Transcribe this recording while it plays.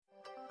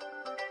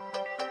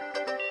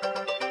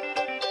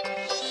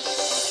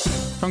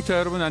청취자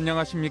여러분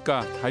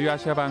안녕하십니까?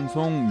 자유아시아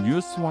방송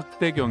뉴스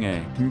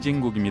확대경의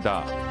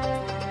김진국입니다.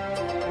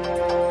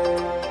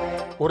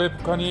 올해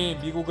북한이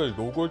미국을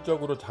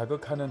노골적으로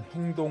자극하는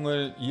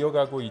행동을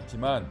이어가고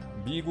있지만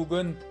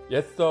미국은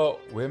애써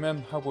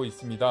외면하고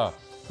있습니다.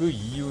 그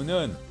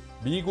이유는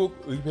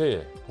미국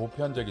의회의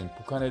보편적인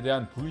북한에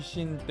대한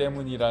불신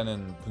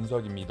때문이라는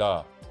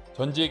분석입니다.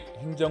 전직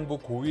행정부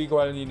고위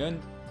관리는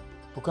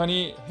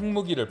북한이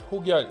핵무기를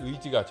포기할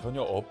의지가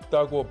전혀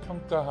없다고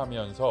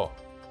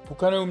평가하면서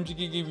북한을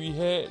움직이기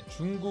위해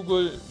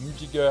중국을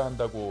움직여야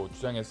한다고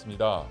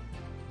주장했습니다.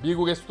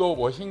 미국의 수도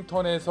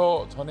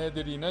워싱턴에서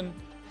전해드리는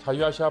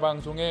자유아시아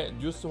방송의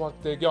뉴스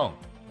확대경,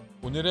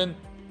 오늘은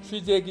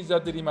취재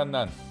기자들이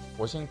만난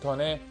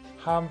워싱턴의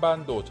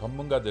한반도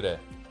전문가들의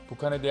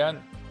북한에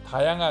대한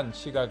다양한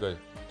시각을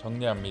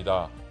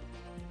정리합니다.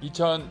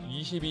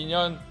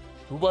 2022년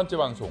두 번째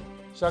방송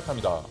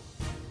시작합니다.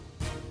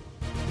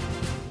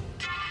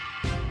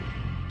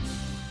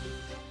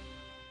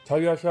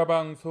 자유아시아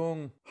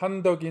방송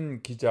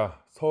한덕인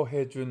기자,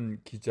 서혜준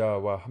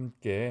기자와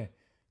함께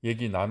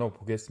얘기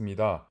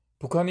나눠보겠습니다.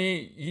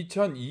 북한이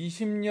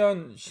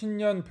 2020년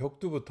신년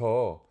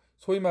벽두부터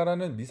소위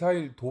말하는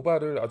미사일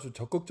도발을 아주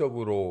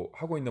적극적으로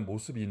하고 있는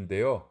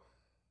모습인데요.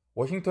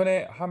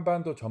 워싱턴의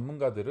한반도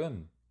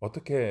전문가들은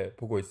어떻게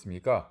보고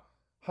있습니까?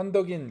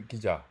 한덕인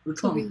기자.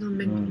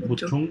 일단 뭐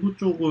정부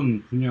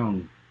쪽은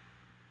그냥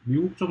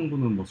미국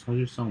정부는 뭐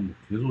사실상 뭐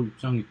계속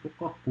입장이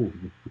똑같고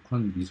뭐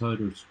북한이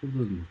미사일을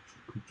쏘든 뭐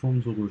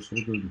극초음속을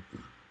쏘든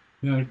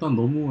그냥 일단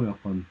너무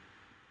약간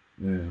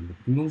뭐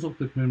김동석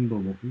대표님도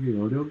뭐 이게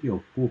여력이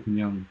없고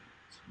그냥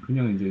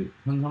이제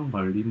현상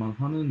관리만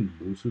하는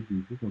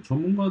모습이고 뭐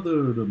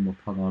전문가들은 뭐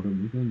다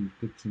나름 의견이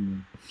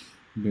있겠지만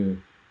이게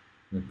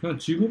그냥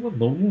지금은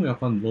너무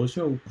약간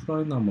러시아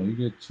우크라이나 뭐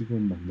이게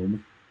지금 막 너무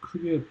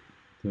크게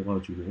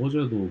돼가지고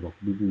어제도 막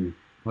누구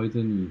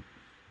바이든이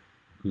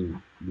그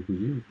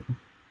누구지?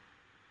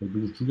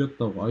 누구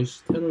죽였다고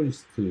IS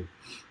테러리스트.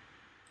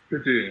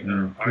 그치.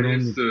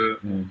 IS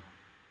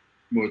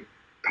뭐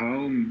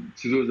다음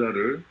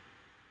지도자를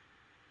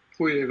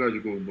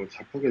포위해가지고 뭐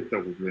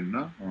자폭했다고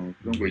그랬나?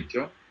 그런 거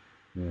있죠.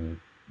 네.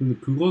 근데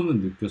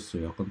그거는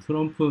느꼈어요. 약간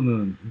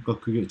트럼프는 그러니까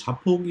그게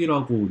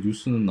자폭이라고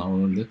뉴스는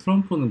나오는데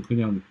트럼프는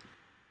그냥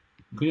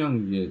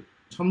이게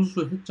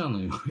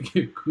참수했잖아요.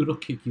 이게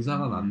그렇게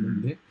기사가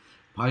났는데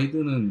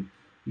바이든은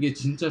이게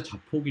진짜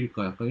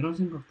자폭일까? 약간 이런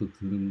생각도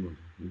드는 거죠.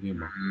 이게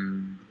막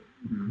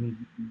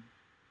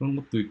그런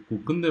것도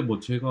있고. 근데 뭐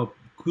제가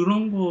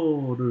그런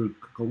거를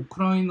그러니까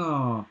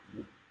우크라이나,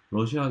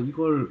 러시아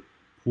이걸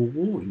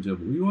보고 이제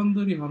뭐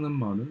의원들이 하는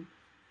말은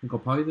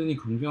그러니까 바이든이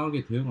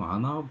강경하게 대응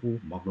안 하고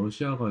막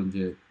러시아가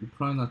이제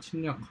우크라이나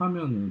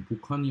침략하면은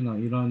북한이나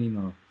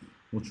이란이나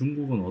뭐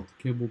중국은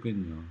어떻게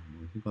보겠냐.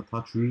 뭐 그러니까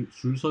다 줄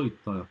서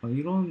있다. 약간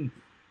이런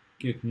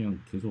게 그냥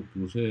계속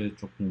요새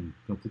조금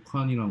그냥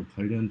북한이랑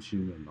관련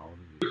지으면 나오는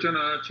게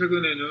있잖아.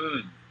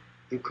 최근에는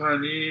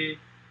북한이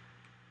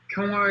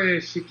평화의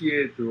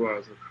시기에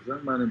들어와서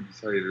가장 많은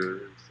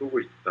미사일을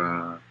쏘고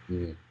있다.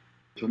 예.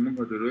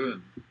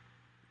 전문가들은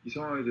이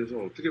상황에 대해서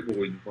어떻게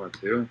보고 있는 것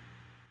같아요?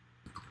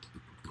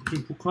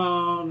 지금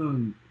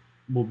북한은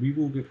뭐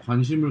미국에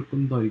관심을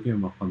끈다 이게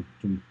약간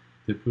좀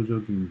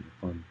대표적인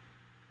약간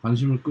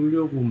관심을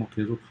끌려고 막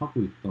계속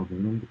하고 있다 뭐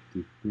이런 것도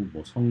있고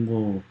뭐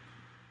선거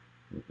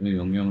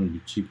영향을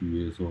미치기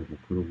위해서 뭐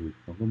그러고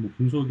있다가 뭐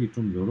분석이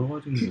좀 여러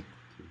가지인 것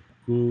같아요.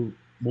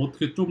 그 뭐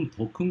어떻게 좀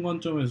더 큰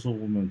관점에서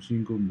보면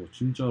지금 뭐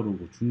진짜로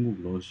뭐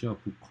중국, 러시아,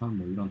 북한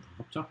뭐 이란 다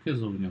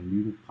합작해서 그냥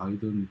미국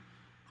바이든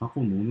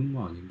갖고 노는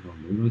거 아닌가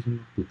뭐 이런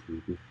생각도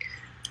들고.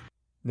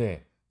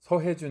 네,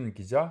 서혜준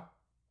기자.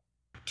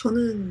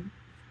 저는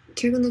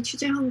최근에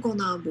취재한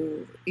거나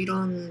뭐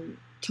이런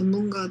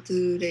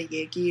전문가들의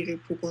얘기를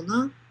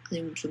보거나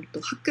아니면 좀 또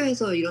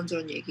학교에서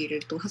이런저런 얘기를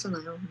또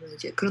하잖아요.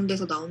 이제 그런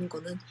데서 나오는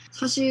거는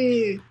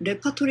사실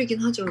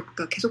레파토리긴 하죠.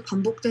 그러니까 계속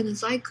반복되는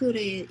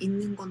사이클에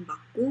있는 건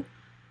맞고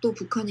또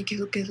북한이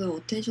계속해서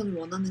어텐션을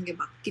원하는 게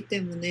맞기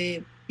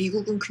때문에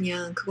미국은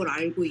그냥 그걸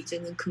알고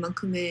이제는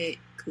그만큼의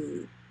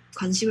그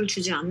관심을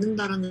주지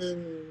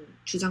않는다라는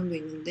주장도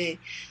있는데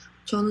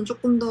저는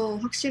조금 더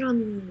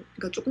확실한,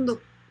 그러니까 조금 더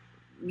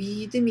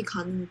믿음이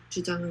가는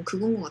주장은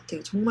그건 것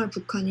같아요. 정말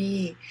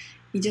북한이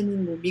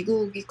이제는 뭐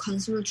미국이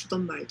관심을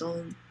주던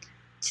말던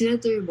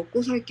지네들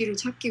먹고 살 길을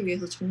찾기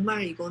위해서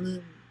정말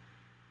이거는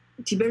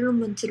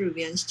디벨롭먼트를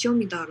위한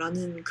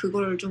시험이다라는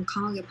그걸 좀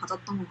강하게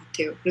받았던 것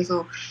같아요.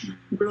 그래서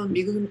물론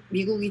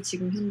미국이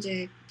지금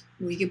현재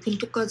뭐 이게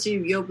본토까지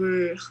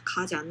위협을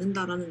가하지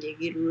않는다라는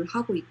얘기를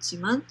하고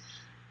있지만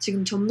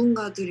지금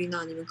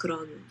전문가들이나 아니면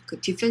그런 그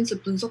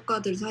디펜스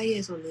분석가들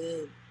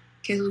사이에서는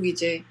계속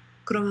이제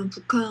그러면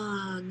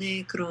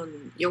북한의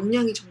그런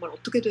역량이 정말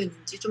어떻게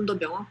되는지 좀 더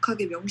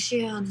명확하게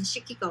명시해야 하는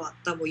시기가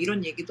왔다 뭐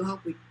이런 얘기도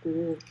하고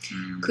있고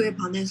그에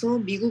반해서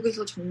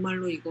미국에서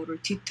정말로 이거를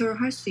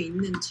디터할 수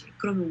있는지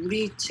그러면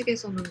우리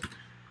측에서는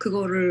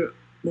그거를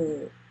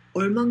뭐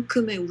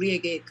얼만큼의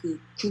우리에게 그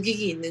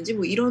국익이 있는지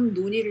뭐 이런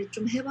논의를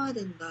좀 해봐야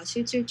된다.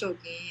 실질적인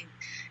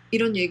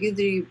이런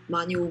얘기들이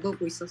많이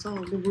오가고 있어서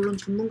뭐 물론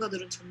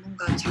전문가들은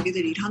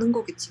자기들 일하는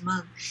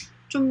거겠지만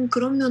좀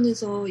그런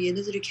면에서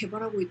얘네들이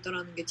개발하고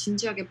있다라는 게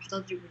진지하게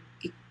받아들이고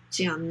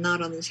있지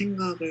않나라는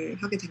생각을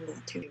하게 된 것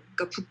같아요.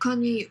 그러니까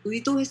북한이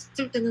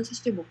의도했을 때는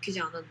사실 먹히지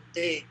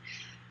않았는데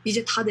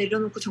이제 다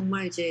내려놓고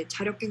정말 이제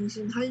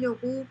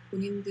자력갱신하려고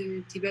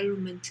본인들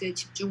디벨롭먼트에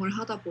집중을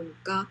하다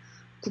보니까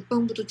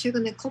국방부도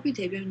최근에 커비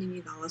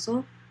대변인이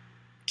나와서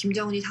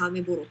김정은이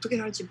다음에 뭘 어떻게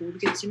할지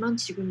모르겠지만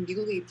지금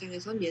미국의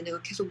입장에선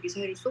얘네가 계속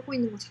미사일을 쏘고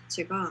있는 것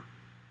자체가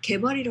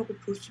개발이라고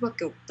볼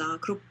수밖에 없다.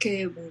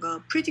 그렇게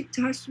뭔가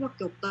프리딕트 할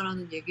수밖에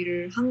없다라는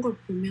얘기를 한 걸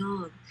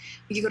보면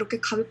이게 그렇게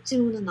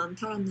가볍지는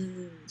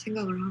않다라는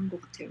생각을 한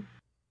것 같아요.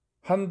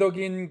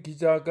 한덕인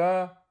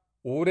기자가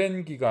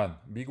오랜 기간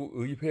미국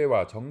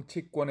의회와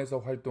정치권에서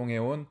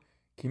활동해온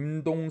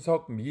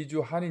김동석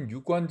미주 한인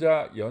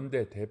유권자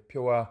연대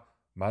대표와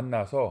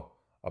만나서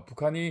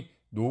북한이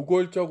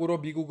노골적으로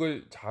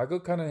미국을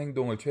자극하는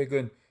행동을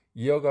최근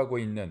이어가고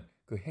있는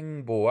그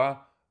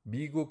행보와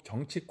미국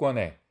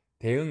정치권의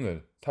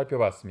대응을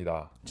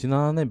살펴봤습니다.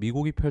 지난 한 해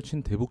미국이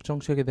펼친 대북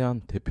정책에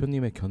대한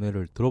대표님의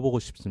견해를 들어보고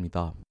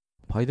싶습니다.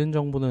 바이든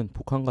정부는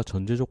북한과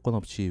전제 조건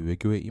없이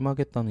외교에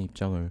임하겠다는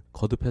입장을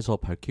거듭해서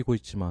밝히고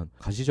있지만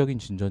가시적인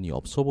진전이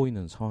없어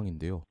보이는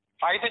상황인데요.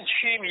 바이든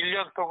취임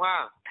 1년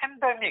동안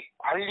팬데믹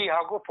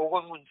관리하고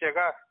보건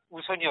문제가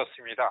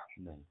우선이었습니다.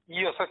 네.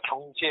 이어서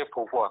경제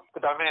보건,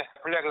 그다음에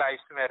블랙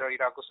라이프스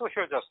매터이라고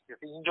소셜 저스티스,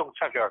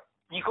 인종차별,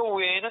 이거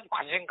외에는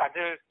관심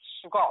가질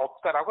수가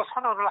없다라고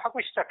선언을 하고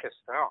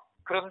시작했어요.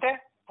 그런데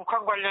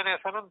북한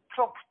관련해서는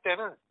트럼프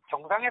때는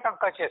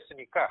정상회담까지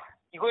했으니까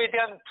이거에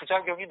대한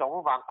부작용이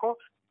너무 많고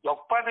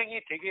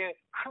역반응이 되게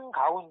큰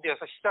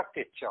가운데서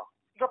시작됐죠.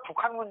 그러니까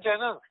북한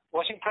문제는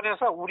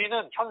워싱턴에서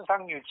우리는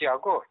현상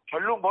유지하고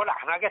별로 뭘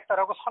안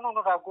하겠다라고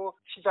선언을 하고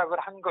시작을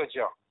한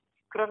거죠.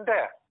 그런데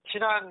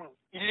지난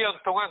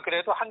 1년 동안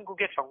그래도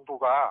한국의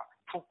정부가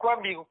북과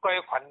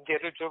미국과의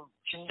관계를 좀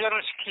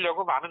진전을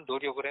시키려고 많은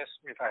노력을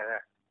했습니다.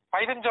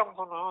 바이든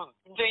정부는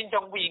문재인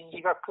정부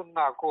임기가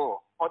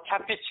끝나고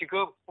어차피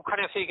지금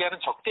북한에서 얘기하는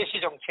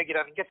적대시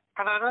정책이라는 게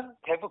하나는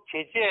대북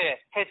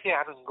제재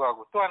해제하는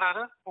거하고 또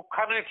하나는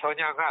북한을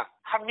겨냥한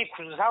한미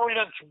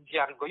군사훈련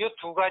중지하는 거, 이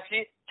두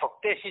가지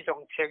적대시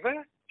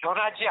정책을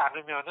변하지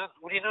않으면은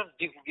우리는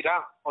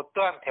미국이랑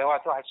어떠한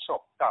대화도 할 수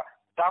없다.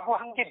 라고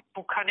한 게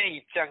북한의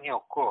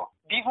입장이었고,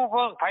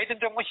 미국은 바이든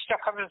정부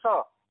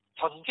시작하면서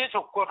전제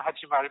조건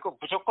하지 말고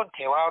무조건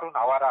대화로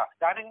나와라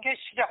라는 게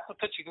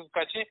시작부터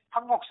지금까지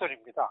한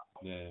목소리입니다.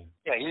 네.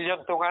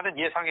 1년 동안은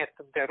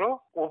예상했던 대로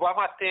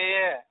오바마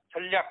때의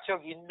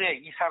전략적 인내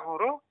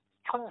이상으로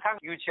현상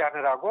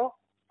유지하느라고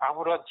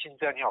아무런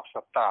진전이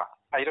없었다.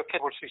 이렇게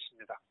볼 수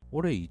있습니다.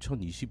 올해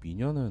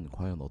 2022년은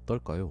과연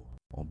어떨까요?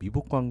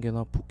 미북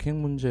관계나 북핵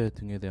문제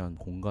등에 대한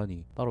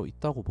공간이 따로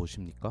있다고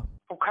보십니까?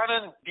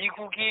 북한은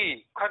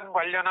미국이 북한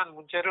관련한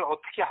문제를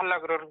어떻게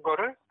하려고 그러는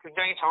거를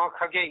굉장히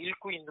정확하게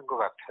읽고 있는 것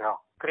같아요.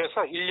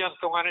 그래서 1년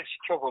동안을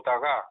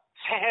지켜보다가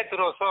새해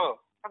들어서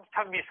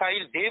한탄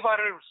미사일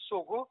 4발을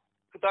쏘고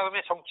그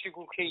다음에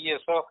정치국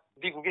회의에서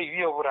미국에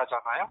위협을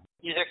하잖아요.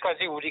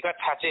 이제까지 우리가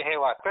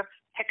자제해왔던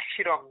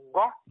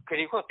핵실험과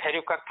그리고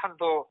대륙간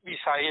탄도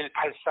미사일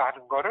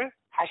발사하는 거를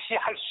다시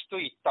할 수도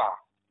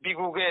있다.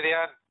 미국에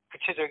대한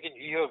구체적인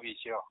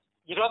위협이죠.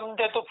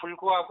 이런데도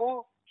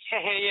불구하고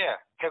새해에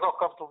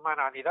백악관뿐만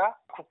아니라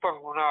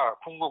국방부나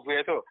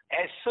국무부에도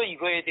애써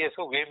이거에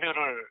대해서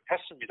외면을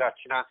했습니다.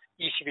 지난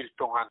 20일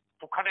동안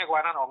북한에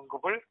관한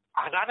언급을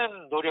안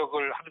하는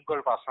노력을 하는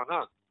걸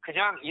봐서는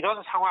그냥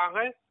이런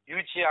상황을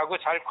유지하고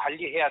잘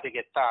관리해야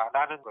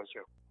되겠다라는 거죠.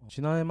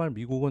 지난해 말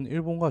미국은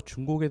일본과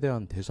중국에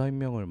대한 대사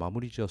임명을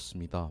마무리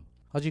지었습니다.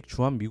 아직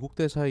주한 미국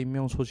대사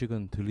임명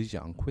소식은 들리지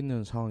않고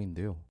있는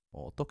상황인데요.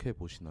 어떻게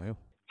보시나요?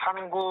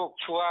 한국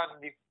주한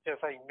미국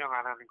대사 임명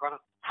안 하는 건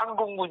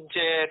한국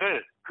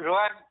문제를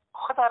그러한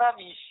커다란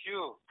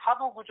이슈,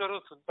 사부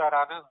구조로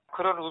둔다라는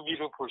그런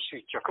의미로 볼 수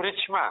있죠.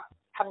 그렇지만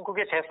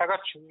한국의 대사가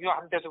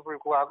중요한데도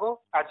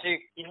불구하고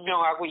아직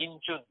임명하고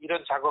인준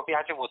이런 작업이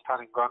하지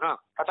못하는 거는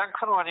가장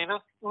큰 원인은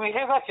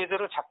의회가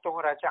제대로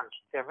작동을 하지 않기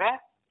때문에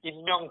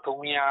임명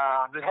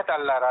동의안을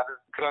해달라라는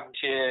그런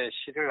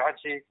제시를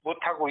하지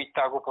못하고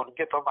있다고 보는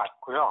게 더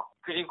맞고요.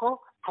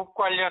 그리고 북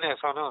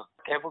관련해서는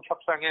대북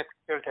협상의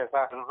특별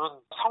대사로는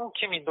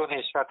성킴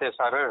인도네시아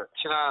대사를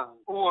지난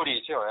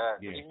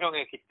 5월이죠.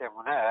 임명했기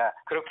때문에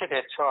그렇게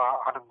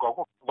대처하는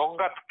거고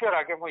뭔가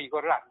특별하게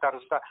이거를 안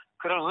다룬다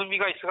그런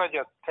의미가 있어가지고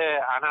여태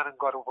안 하는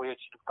거로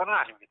보여지는 건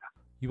아닙니다.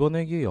 이번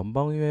회기에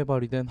연방의회에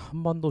발의된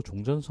한반도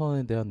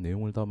종전선언에 대한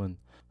내용을 담은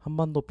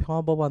한반도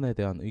평화법안에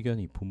대한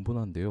의견이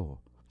분분한데요.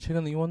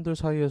 최근 의원들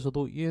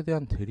사이에서도 이에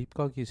대한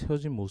대립각이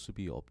세워진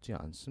모습이 없지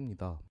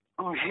않습니다.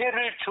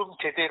 의회를 좀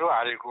제대로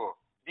알고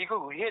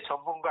미국 의회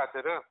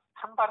전문가들은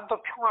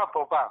한반도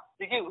평화법안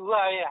이게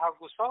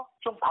의아해하고서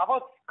좀 바보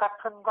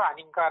같은 거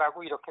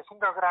아닌가라고 이렇게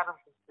생각을 하는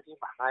분들이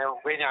많아요.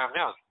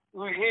 왜냐하면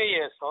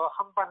의회에서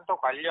한반도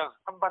관련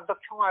한반도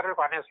평화를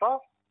관해서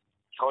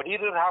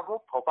결의를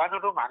하고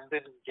법안으로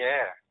만드는 게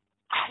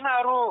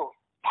하나로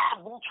다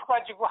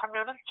뭉쳐가지고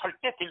하면은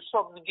절대 될 수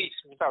없는 게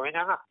있습니다.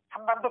 왜냐하면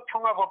한반도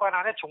평화법안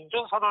안에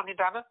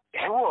종전선언이라는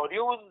매우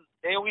어려운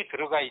내용이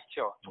들어가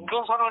있죠.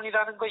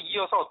 종전선언이라는 거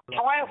이어서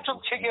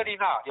평화협정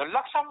체결이나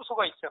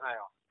연락사무소가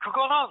있잖아요.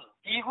 그거는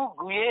미국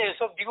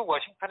의회에서, 미국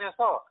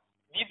워싱턴에서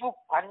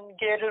미국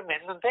관계를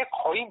맺는데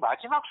거의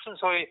마지막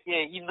순서에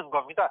있는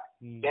겁니다.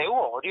 매우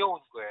어려운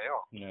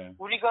거예요. 네.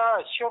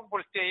 우리가 시험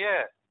볼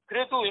때에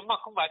그래도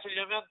웬만큼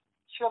맞으려면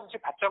시험지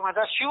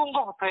받자마자 쉬운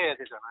거부터 해야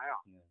되잖아요.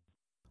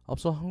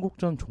 앞서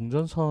한국전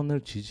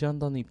종전선언을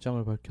지지한다는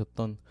입장을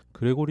밝혔던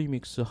그레고리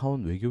믹스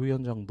하원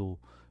외교위원장도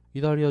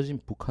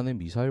이달이어진 북한의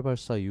미사일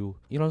발사 이후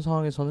이런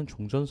상황에서는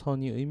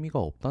종전선언이 의미가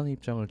없다는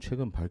입장을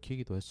최근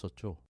밝히기도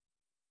했었죠.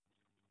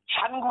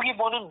 한국이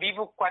보는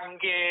미국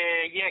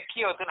관계에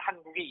끼어든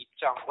한국의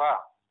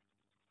입장과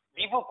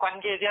미국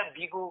관계에 대한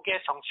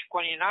미국의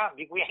정치권이나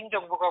미국의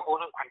행정부가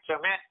보는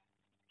관점의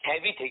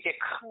갭이 되게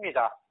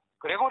큽니다.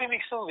 그레고리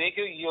믹스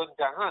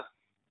외교위원장은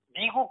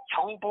미국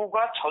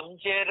정부가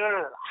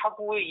전제를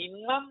하고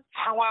있는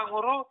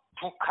상황으로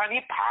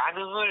북한이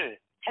반응을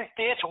할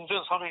때의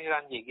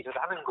종전선언이라는 얘기를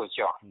하는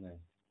거죠. 네.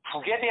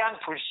 북에 대한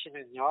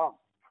불신은요,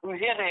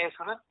 의회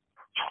내에서는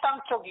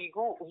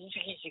초당적이고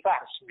움직이지가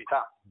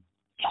않습니다.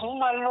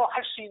 정말로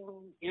할 수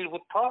있는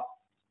일부터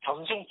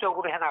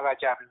점진적으로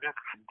해나가지 않으면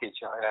안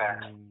되죠.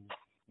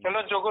 예.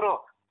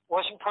 결론적으로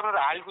워싱턴을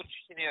알고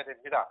추진해야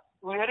됩니다.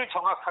 의회를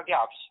정확하게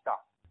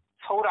압시다.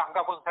 서울 안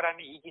가본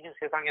사람이 이기는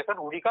세상에선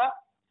우리가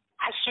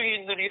할 수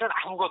있는 일은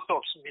아무것도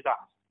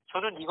없습니다.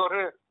 저는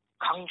이거를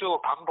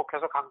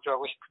반복해서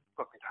강조하고 싶은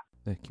겁니다.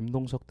 네,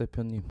 김동석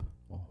대표님,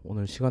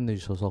 오늘 시간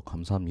내주셔서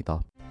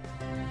감사합니다.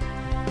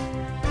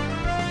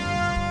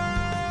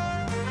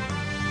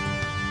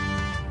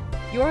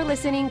 You're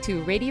listening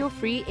to Radio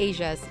Free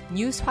Asia's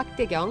News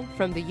확대경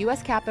from the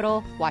U.S.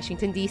 Capitol,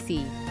 Washington,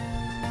 D.C.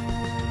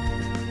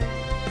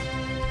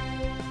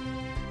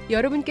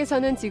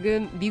 여러분께서는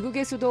지금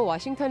미국의 수도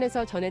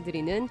워싱턴에서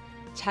전해드리는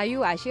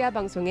자유아시아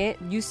방송의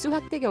뉴스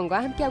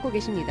확대경과 함께하고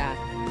계십니다.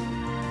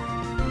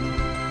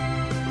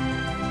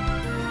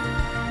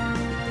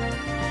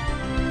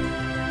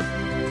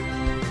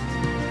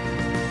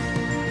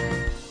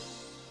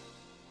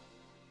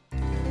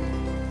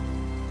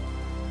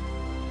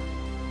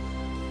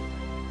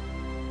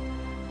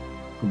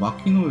 그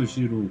마키노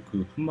요시로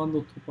그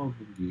한반도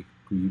토파보기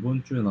그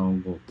이번 주에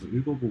나온 거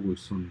읽어보고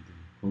있었는데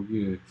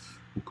거기에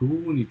그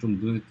부분이 좀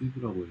눈에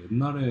띄더라고요.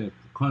 옛날에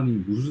북한이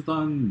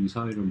무수단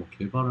미사일을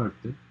개발할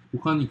때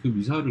북한이 그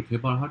미사일을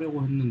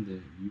개발하려고 했는데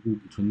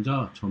미국이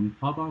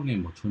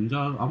전파방에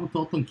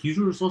아무튼 어떤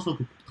기술을 써서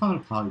그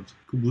폭탄을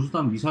그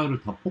무수단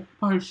미사일을 다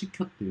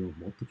폭발시켰대요.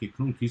 어떻게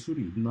그런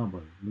기술이 있나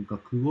봐요.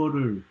 그러니까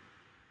그거를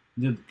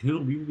이제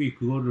계속 미국이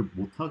그거를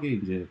못하게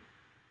이제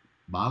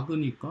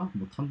막으니까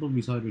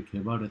탄도미사일을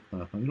개발했다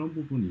약간 이런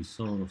부분이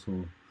있어서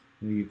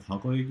이게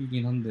과거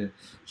얘기긴 한데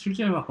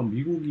실제 약간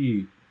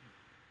미국이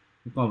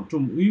그러니까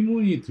좀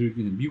의문이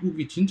들긴 해.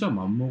 미국이 진짜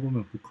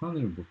맘먹으면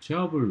북한을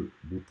제압을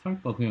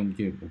못할까? 그냥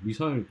이게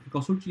미사일 그러니까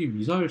솔직히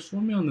미사일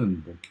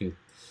쏘면은 이렇게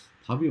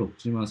답이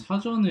없지만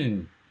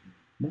사전에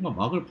뭔가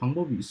막을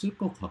방법이 있을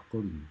것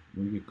같거든요.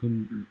 이게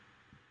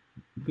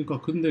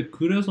그러니까 근데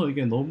그래서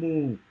이게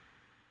너무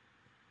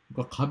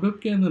그러니까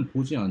가볍게는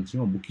보지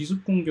않지만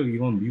기습 공격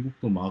이건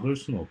미국도 막을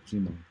수는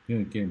없지만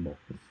그냥 이렇게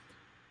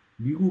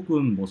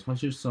미국은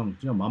사실상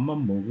그냥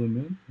맘만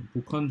먹으면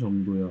북한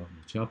정도야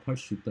제압할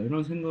수 있다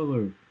이런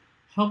생각을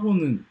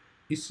하고는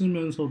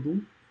있으면서도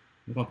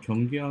약간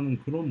경계하는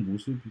그런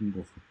모습인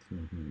것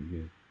같아요.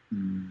 이게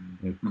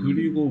네,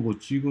 그리고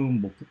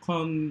지금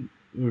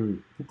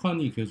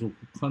북한이 계속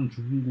북한,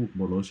 중국,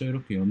 러시아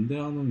이렇게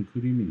연대하는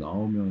그림이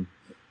나오면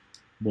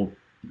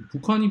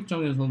북한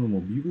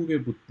입장에서는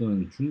미국에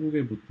붙든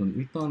중국에 붙든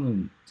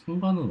일단은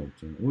상관은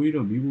없잖아요.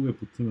 오히려 미국에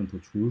붙으면 더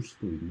좋을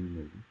수도 있는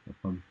거고.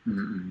 약간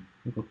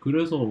그러니까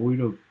그래서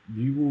오히려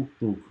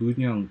미국도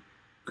그냥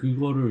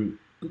그거를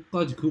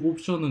끝까지 그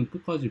옵션은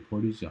끝까지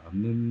버리지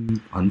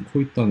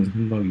않고 있다는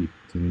생각이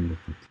드는 것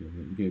같아요.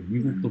 이게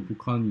미국도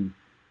북한이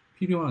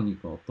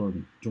필요하니까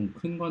어떤 좀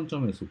큰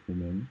관점에서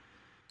보면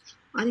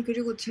아니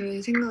그리고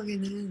제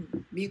생각에는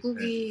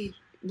미국이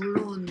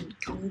물론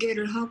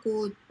경계를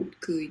하고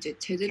이제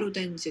제대로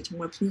된 이제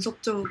정말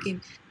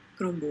분석적인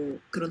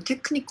그런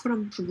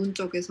테크니컬한 부분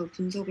쪽에서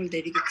분석을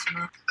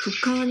내리겠지만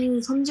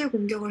북한이 선제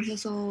공격을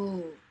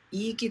해서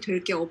이익이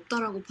될 게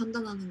없다라고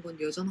판단하는 건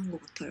여전한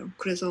것 같아요.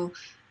 그래서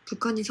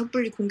북한이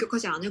섣불리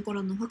공격하지 않을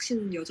거라는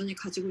확신은 여전히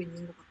가지고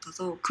있는 것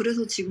같아서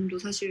그래서 지금도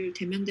사실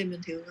대면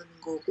대응하는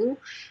거고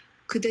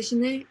그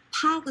대신에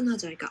파악은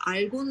하자. 그러니까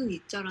알고는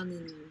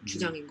있자라는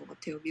주장인 것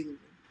같아요, 미국은.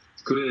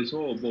 그래서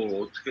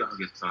어떻게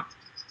하겠다.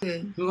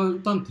 네. 그러니까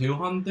일단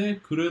대화인데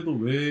그래도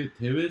왜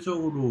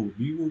대외적으로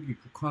미국이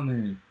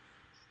북한에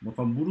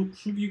약간 무릎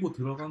숙이고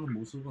들어가는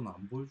모습은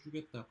안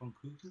보여주겠다. 약간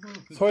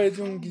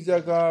서혜중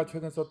기자가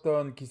최근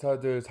썼던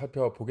기사들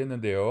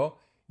살펴보겠는데요.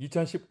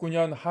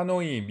 2019년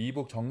하노이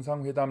미북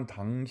정상회담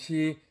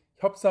당시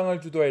협상을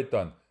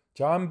주도했던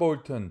존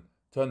볼튼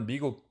전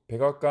미국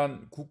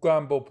백악관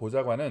국가안보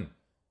보좌관은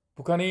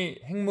북한이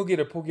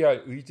핵무기를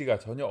포기할 의지가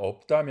전혀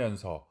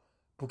없다면서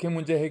북핵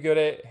문제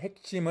해결의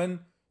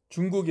핵심은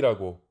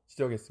중국이라고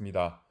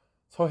지적했습니다.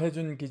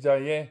 서혜준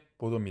기자의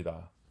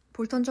보도입니다.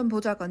 볼턴 전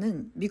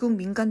보좌관은 미국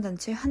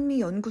민간단체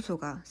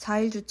한미연구소가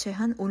 4일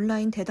주최한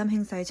온라인 대담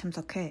행사에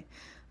참석해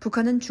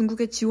북한은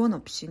중국의 지원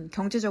없인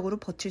경제적으로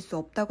버틸 수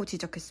없다고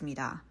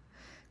지적했습니다.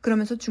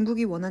 그러면서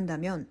중국이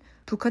원한다면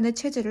북한의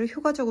체제를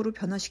효과적으로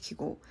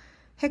변화시키고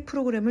핵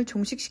프로그램을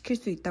종식시킬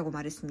수 있다고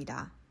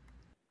말했습니다.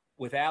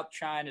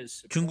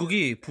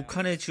 중국이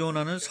북한에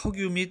지원하는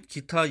석유 및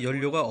기타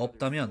연료가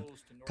없다면,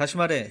 다시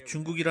말해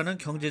중국이라는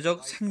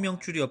경제적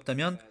생명줄이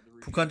없다면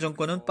북한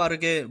정권은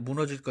빠르게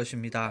무너질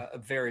것입니다.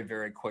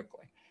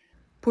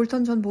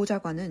 볼턴 전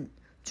보좌관은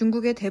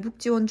중국의 대북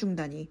지원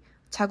중단이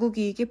자국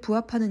이익에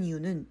부합하는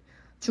이유는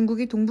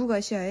중국이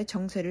동북아시아의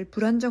정세를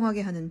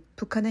불안정하게 하는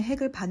북한의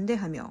핵을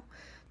반대하며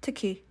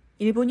특히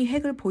일본이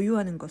핵을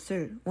보유하는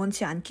것을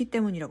원치 않기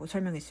때문이라고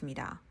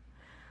설명했습니다.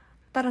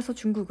 따라서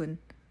중국은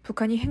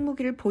북한이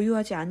핵무기를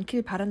보유하지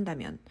않길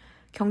바란다면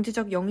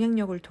경제적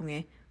영향력을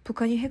통해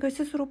북한이 핵을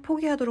스스로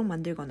포기하도록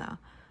만들거나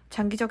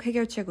장기적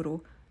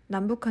해결책으로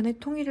남북한의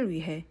통일을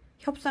위해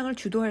협상을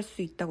주도할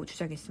수 있다고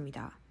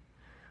주장했습니다.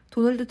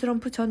 도널드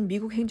트럼프 전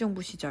미국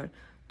행정부 시절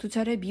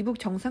 2차례 미국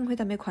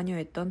정상회담에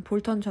관여했던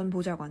볼턴 전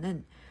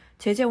보좌관은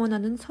제재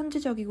원화는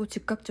선제적이고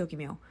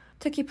즉각적이며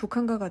특히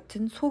북한과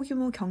같은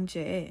소규모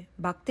경제에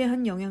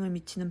막대한 영향을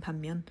미치는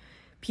반면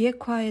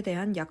비핵화에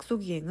대한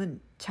약속 이행은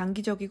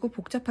장기적이고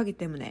복잡하기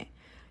때문에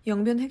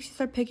영변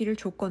핵시설 폐기를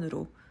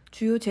조건으로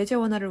주요 제재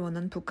완화를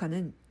원한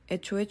북한은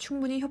애초에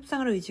충분히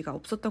협상할 의지가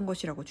없었던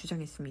것이라고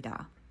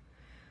주장했습니다.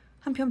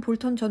 한편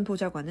볼턴 전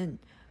보좌관은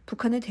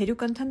북한의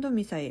대륙간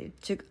탄도미사일,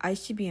 즉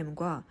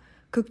ICBM과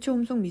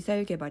극초음속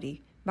미사일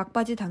개발이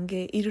막바지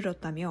단계에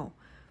이르렀다며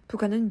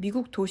북한은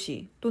미국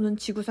도시 또는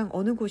지구상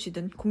어느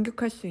곳이든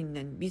공격할 수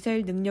있는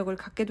미사일 능력을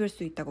갖게 될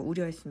수 있다고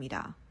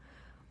우려했습니다.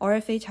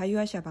 RFA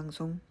자유아시아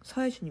방송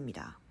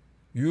서혜준입니다.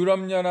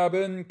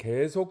 유럽연합은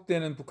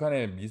계속되는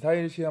북한의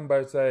미사일 시험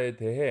발사에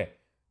대해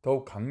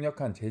더욱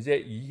강력한 제재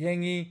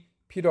이행이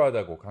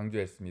필요하다고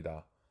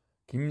강조했습니다.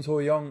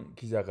 김소영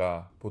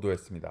기자가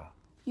보도했습니다.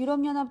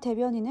 유럽연합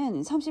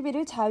대변인은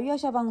 31일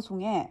자유아시아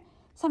방송에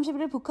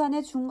 31일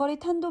북한의 중거리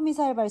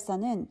탄도미사일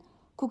발사는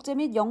국제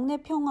및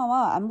영내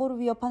평화와 안보를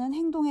위협하는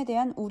행동에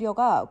대한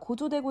우려가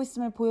고조되고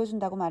있음을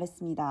보여준다고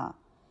말했습니다.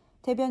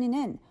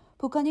 대변인은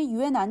북한이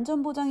유엔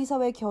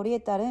안전보장이사회 결의에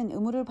따른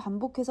의무를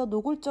반복해서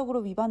노골적으로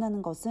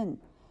위반하는 것은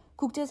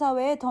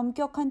국제사회의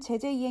엄격한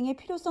제재 이행의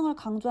필요성을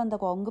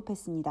강조한다고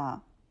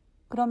언급했습니다.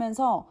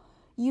 그러면서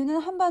이유는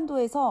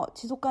한반도에서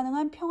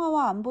지속가능한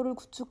평화와 안보를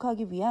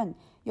구축하기 위한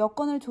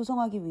여건을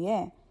조성하기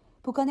위해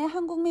북한의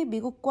한국 및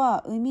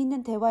미국과 의미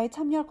있는 대화에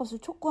참여할 것을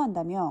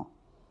촉구한다며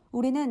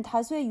우리는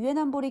다수의 유엔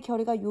안보리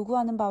결의가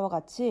요구하는 바와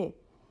같이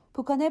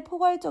북한의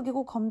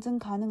포괄적이고 검증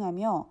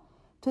가능하며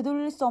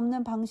되돌릴 수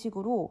없는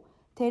방식으로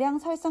대량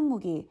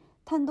살상무기,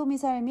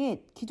 탄도미사일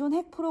및 기존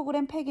핵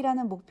프로그램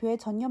폐기라는 목표에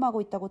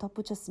전념하고 있다고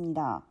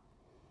덧붙였습니다.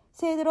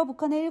 새해 들어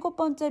북한의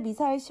 7번째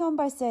미사일 시험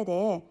발사에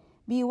대해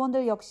미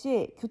의원들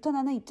역시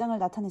규탄하는 입장을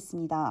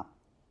나타냈습니다.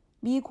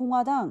 미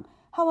공화당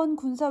하원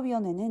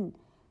군사위원회는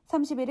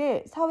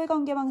 31일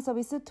사회관계망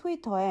서비스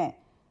트위터에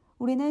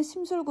우리는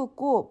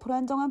심술궂고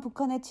불안정한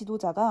북한의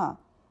지도자가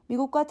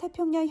미국과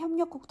태평양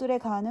협력국들에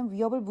가하는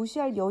위협을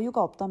무시할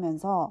여유가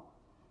없다면서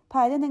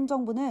바이든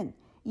행정부는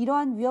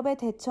이러한 위협에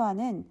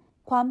대처하는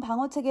관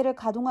방어 체계를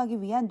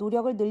가동하기 위한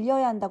노력을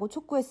늘려야 한다고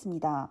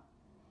촉구했습니다.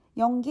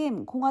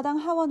 영김 공화당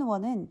하원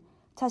의원은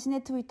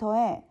자신의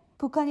트위터에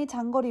북한이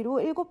장거리로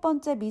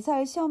 7번째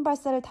미사일 시험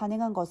발사를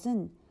단행한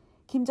것은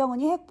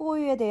김정은이 핵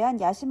보유에 대한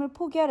야심을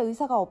포기할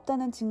의사가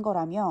없다는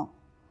증거라며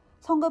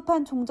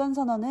성급한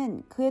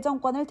종전선언은 그의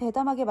정권을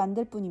대담하게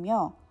만들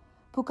뿐이며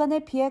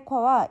북한의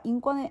비핵화와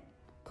인권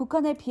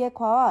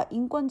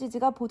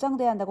지지가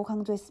보장돼야 한다고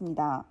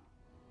강조했습니다.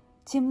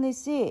 짐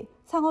리시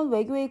상원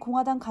외교의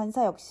공화당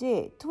간사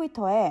역시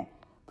트위터에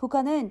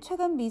북한은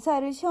최근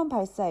미사일을 시험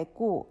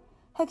발사했고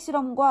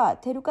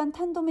핵실험과 대륙간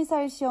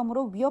탄도미사일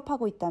시험으로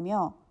위협하고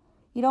있다며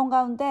이런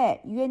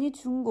가운데 유엔이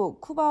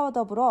중국, 쿠바와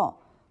더불어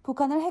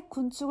북한을 핵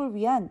군축을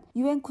위한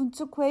유엔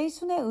군축회의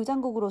순회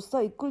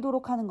의장국으로서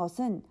이끌도록 하는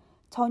것은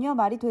전혀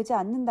말이 되지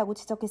않는다고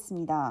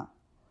지적했습니다.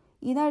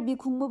 이날 미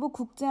국무부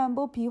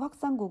국제안보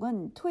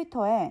비확산국은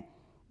트위터에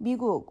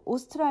미국,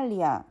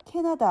 오스트랄리아,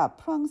 캐나다,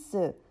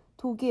 프랑스,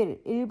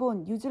 독일,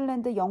 일본,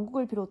 뉴질랜드,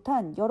 영국을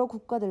비롯한 여러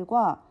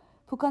국가들과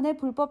북한의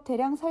불법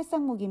대량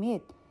살상무기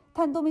및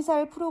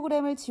탄도미사일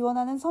프로그램을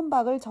지원하는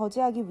선박을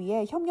저지하기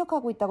위해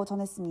협력하고 있다고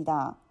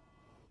전했습니다.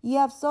 이에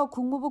앞서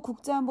국무부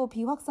국제안보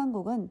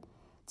비확산국은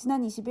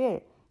지난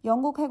 20일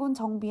영국 해군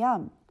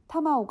정비함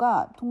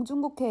타마오가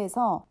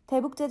동중국해에서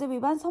대북제재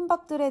위반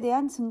선박들에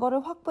대한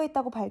증거를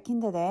확보했다고 밝힌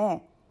데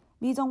대해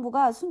미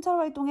정부가 순찰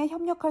활동에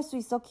협력할 수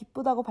있어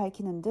기쁘다고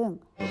밝히는 등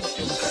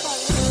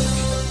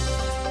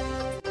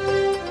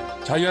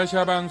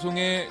자유아시아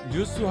방송의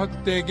뉴스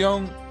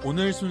확대경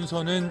오늘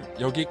순서는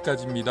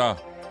여기까지입니다.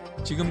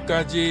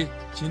 지금까지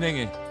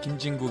진행의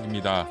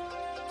김진국입니다.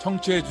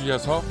 청취해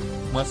주셔서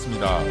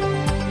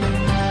고맙습니다.